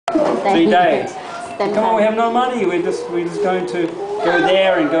3 days. Come on, we have no money. We're just going to go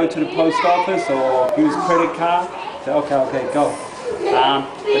there and go to the post office or use credit card. So, okay, go.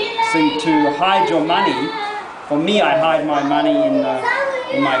 So to hide your money, for me, I hide my money in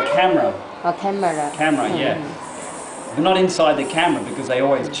my camera. Oh, camera. Camera, yeah. But not inside the camera because they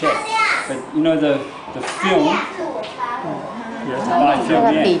always check. But you know the film. You have to buy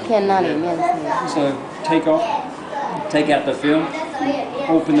film, yeah. So take out the film,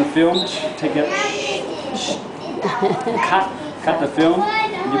 open the film, take it, cut the film,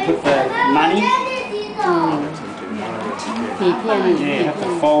 and you put the money. Yeah, you have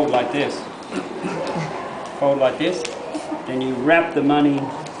to fold like this. Fold like this. Then you wrap the money.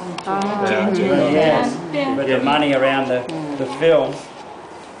 Yes, put the money around the film.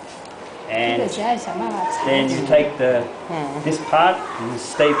 And then you take this part and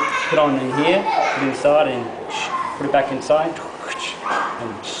put on in here, put inside and put it back inside.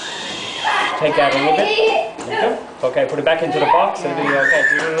 And take out a little bit. Okay, put it back into the box and be okay.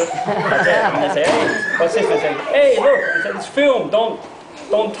 And they say, hey, what's this? They say, hey, look, it's film. Don't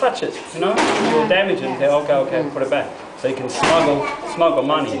touch it. You know, you'll damage it. And say, okay, put it back. So you can smuggle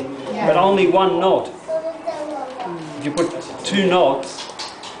money, but only one note. If you put 2 notes.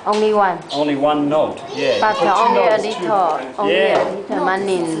 Only one. Only one note. Yeah. But only a little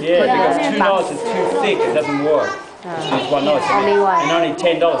money. Yeah, because 2 notes is too thick. It doesn't work. Just 1 note. Only one. And only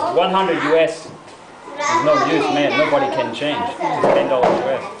 $10. 100 US. There's no use, man. Nobody can change. It's $10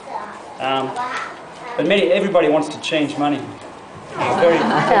 US. But everybody wants to change money. To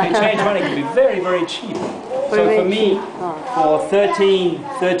change money can be very, very cheap. So for me, for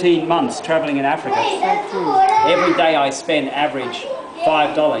 13 months traveling in Africa, every day I spend average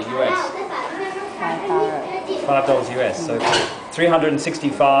 $5 US. $5 US. So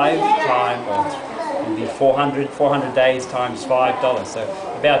 365 times, or maybe 400 days times $5. So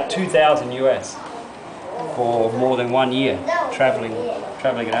about 2,000 US for more than 1 year traveling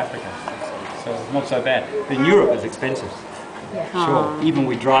in Africa. So not so bad. But in Europe it's expensive. Sure. Even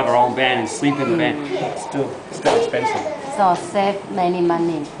we drive our own van and sleep in the van. It's still expensive. So save many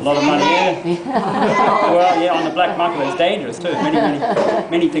money. A lot of money, yeah. Well, yeah, on the black market it's dangerous too.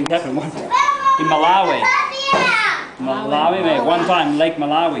 Many things happen. In Malawi, one time in Lake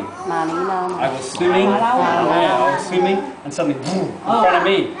Malawi, I was swimming. And suddenly, boom, in front of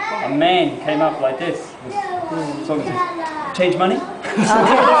me, a man came up like this. So, change money?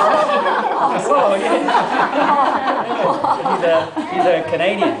 Oh, yeah. He's a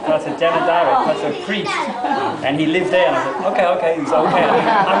Canadian, Pastor Jamadari, Pastor a priest, and he lives there. And I said, okay, he's okay.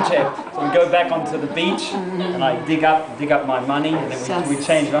 I'm checked. So we go back onto the beach, and I dig up my money, and then we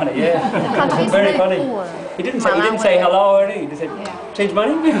change money. Yeah, very funny. He didn't say hello or anything. He just said, change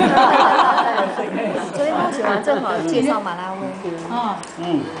money. I was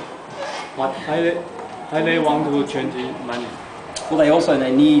like, hey. How they want to change money? Well,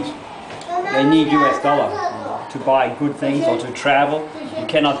 they need US dollar to buy good things or to travel. You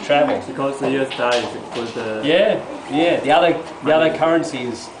cannot travel because the US dollar is good. Yeah. The other currency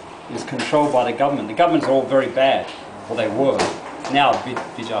is controlled by the government. The governments are all very bad. Well, they were. Now a bit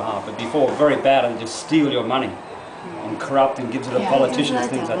hard, but before very bad and just steal your money and corrupt and give to the politicians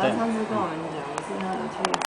things like that.